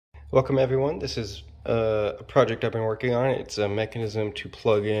Welcome everyone. This is a project I've been working on. It's a mechanism to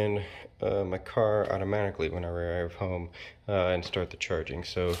plug in my car automatically whenever I arrive home and start the charging.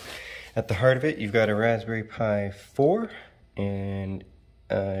 So at the heart of it, you've got a Raspberry Pi 4 and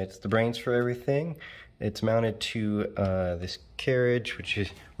it's the brains for everything. It's mounted to this carriage which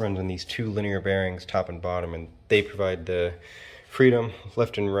runs on these two linear bearings, top and bottom, and they provide the freedom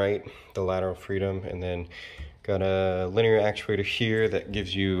left and right, the lateral freedom, and then got a linear actuator here that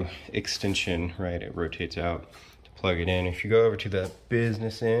gives you extension, right? It rotates out to plug it in. If you go over to the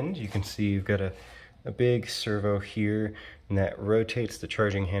business end, you can see you've got a big servo here, and that rotates the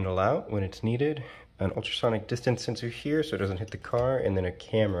charging handle out when it's needed. An ultrasonic distance sensor here so it doesn't hit the car, and then a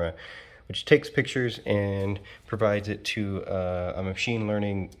camera which takes pictures and provides it to a machine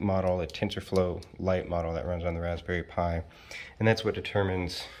learning model, a TensorFlow Lite model that runs on the Raspberry Pi. And that's what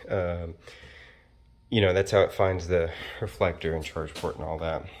determines, that's how it finds the reflector and charge port and all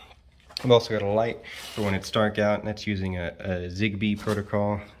that. I've also got a light for when it's dark out, and that's using a Zigbee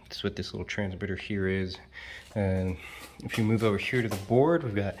protocol. That's what this little transmitter here is. And if you move over here to the board,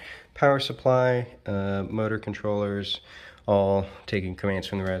 we've got power supply, motor controllers, all taking commands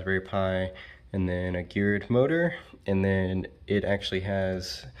from the Raspberry Pi, and then a geared motor, and then it actually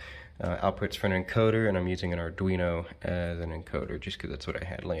has outputs for an encoder, and I'm using an Arduino as an encoder just because that's what I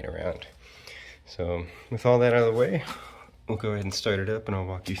had laying around. So with all that out of the way, we'll go ahead and start it up, and I'll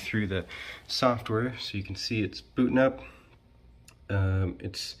walk you through the software so you can see it's booting up.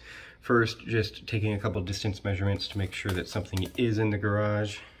 It's first just taking a couple distance measurements to make sure that something is in the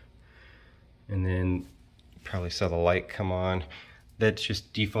garage, and then you probably saw the light come on. That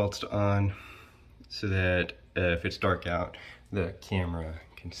just defaults to on so that if it's dark out, the camera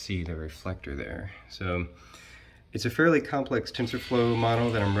can see the reflector there. So it's a fairly complex TensorFlow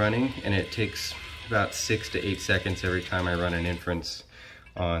model that I'm running, and it takes about 6 to 8 seconds every time I run an inference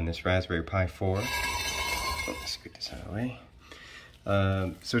on this Raspberry Pi 4. Oh, scoot this out of the way.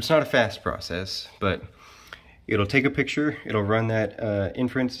 So it's not a fast process, but it'll take a picture, it'll run that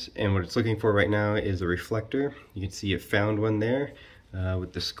inference, and what it's looking for right now is a reflector. You can see it found one there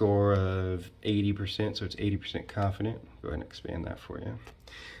with the score of 80%, so it's 80% confident. Go ahead and expand that for you.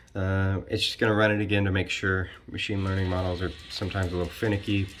 It's just going to run it again to make sure. Machine learning models are sometimes a little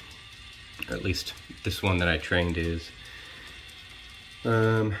finicky, or at least this one that I trained is.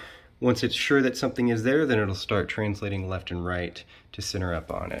 Once it's sure that something is there, then it'll start translating left and right to center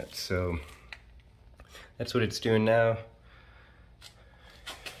up on it. So that's what it's doing now.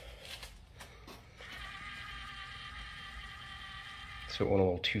 So it went a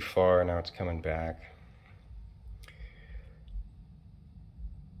little too far, now it's coming back.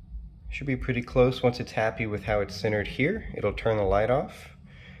 Should be pretty close. Once it's happy with how it's centered here, it'll turn the light off,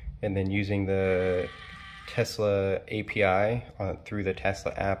 and then using the Tesla API through the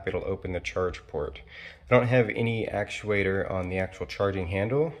Tesla app, it'll open the charge port. I don't have any actuator on the actual charging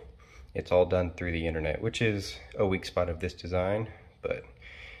handle. It's all done through the internet, which is a weak spot of this design, but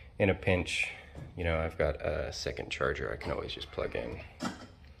in a pinch, I've got a second charger I can always just plug in.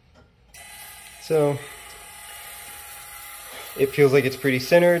 So it feels like it's pretty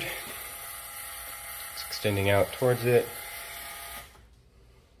centered. Extending out towards it.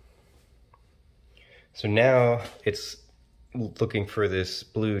 So now it's looking for this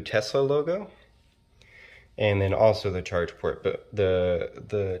blue Tesla logo, and then also the charge port. But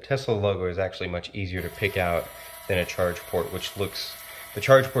the Tesla logo is actually much easier to pick out than a charge port, the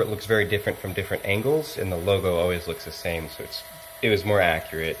charge port looks very different from different angles, and the logo always looks the same, so it was more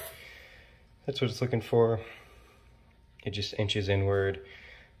accurate. That's what it's looking for. It just inches inward.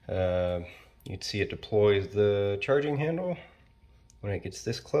 You'd see it deploys the charging handle when it gets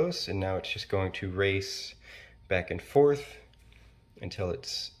this close, and now it's just going to race back and forth until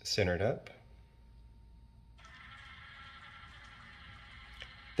it's centered up.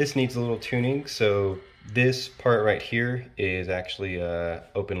 This needs a little tuning, so this part right here is actually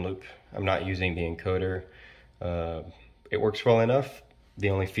open loop. I'm not using the encoder. It works well enough. The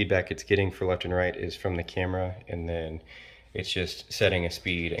only feedback it's getting for left and right is from the camera, and then it's just setting a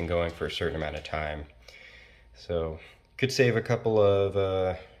speed and going for a certain amount of time. So could save a couple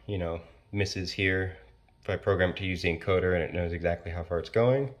of misses here if I program it to use the encoder and it knows exactly how far it's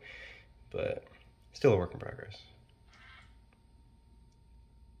going, but still a work in progress.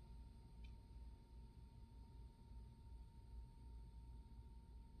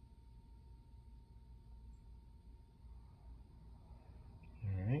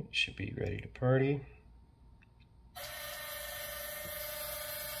 All right, should be ready to party.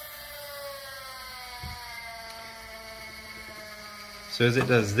 So as it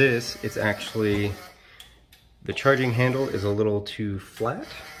does this, it's actually The charging handle is a little too flat,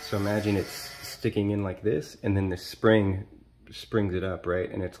 so imagine it's sticking in like this, and then the spring springs it up, right?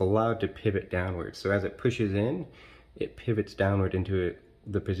 And it's allowed to pivot downwards. So as it pushes in, it pivots downward into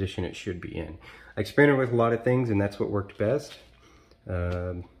the position it should be in. I experimented with a lot of things, and that's what worked best.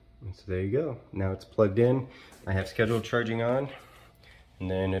 So there you go. Now it's plugged in. I have scheduled charging on, and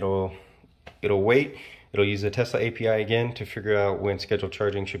then it'll wait. It'll use the Tesla API again to figure out when scheduled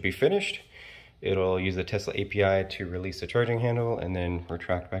charging should be finished. It'll use the Tesla API to release the charging handle and then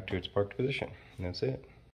retract back to its parked position. And that's it.